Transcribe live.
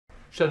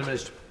Shadow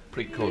Minister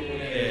Preet Gill.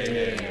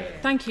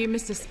 Thank you,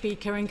 Mr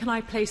Speaker, and can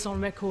I place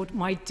on record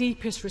my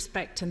deepest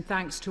respect and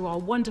thanks to our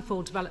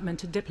wonderful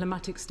development and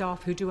diplomatic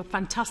staff who do a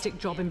fantastic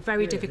job in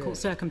very difficult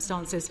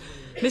circumstances.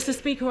 Mr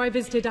Speaker, I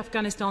visited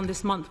Afghanistan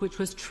this month, which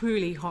was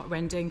truly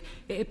heartrending.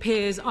 It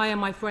appears I and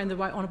my friend, the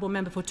Right Honourable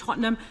Member for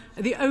Tottenham,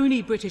 are the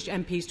only British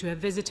MPs to have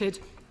visited.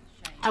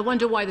 I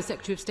wonder why the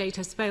Secretary of State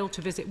has failed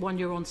to visit 1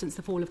 year on since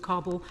the fall of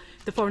Kabul.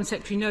 The Foreign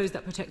Secretary knows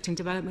that protecting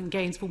development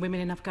gains for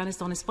women in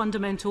Afghanistan is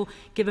fundamental,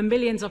 given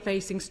millions are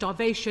facing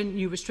starvation,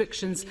 new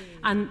restrictions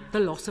and the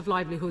loss of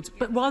livelihoods.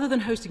 But rather than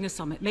hosting a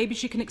summit, maybe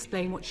she can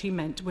explain what she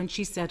meant when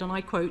she said, and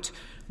I quote,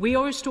 "We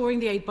are restoring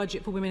the aid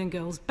budget for women and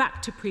girls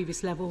back to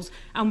previous levels,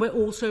 and we're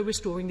also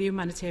restoring the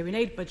humanitarian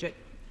aid budget."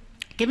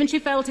 Given she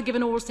failed to give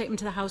an oral statement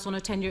to the House on her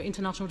 10-year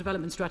international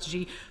development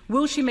strategy,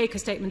 will she make a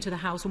statement to the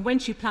House on when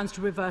she plans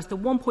to reverse the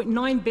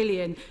 £1.9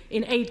 billion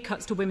in aid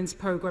cuts to women's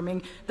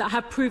programming that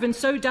have proven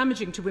so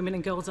damaging to women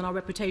and girls and our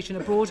reputation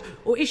abroad,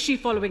 or is she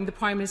following the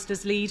Prime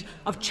Minister's lead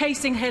of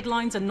chasing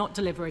headlines and not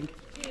delivering?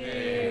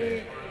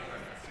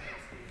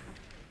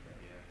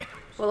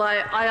 Well,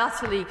 I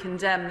utterly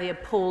condemn the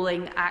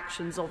appalling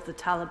actions of the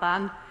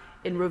Taliban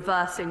in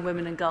reversing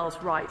women and girls'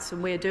 rights,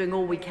 and we are doing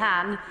all we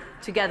can,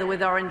 together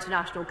with our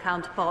international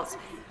counterparts,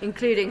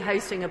 including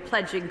hosting a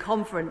pledging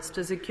conference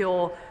to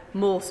secure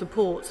more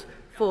support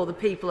for the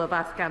people of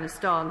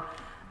Afghanistan.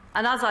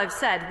 And as I've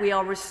said, we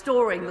are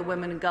restoring the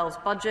women and girls'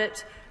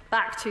 budget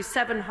back to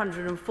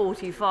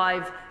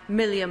 £745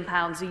 million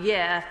a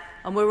year,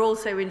 and we're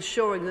also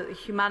ensuring that the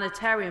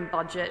humanitarian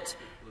budget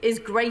is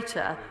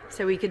greater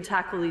so we can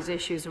tackle these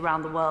issues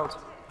around the world.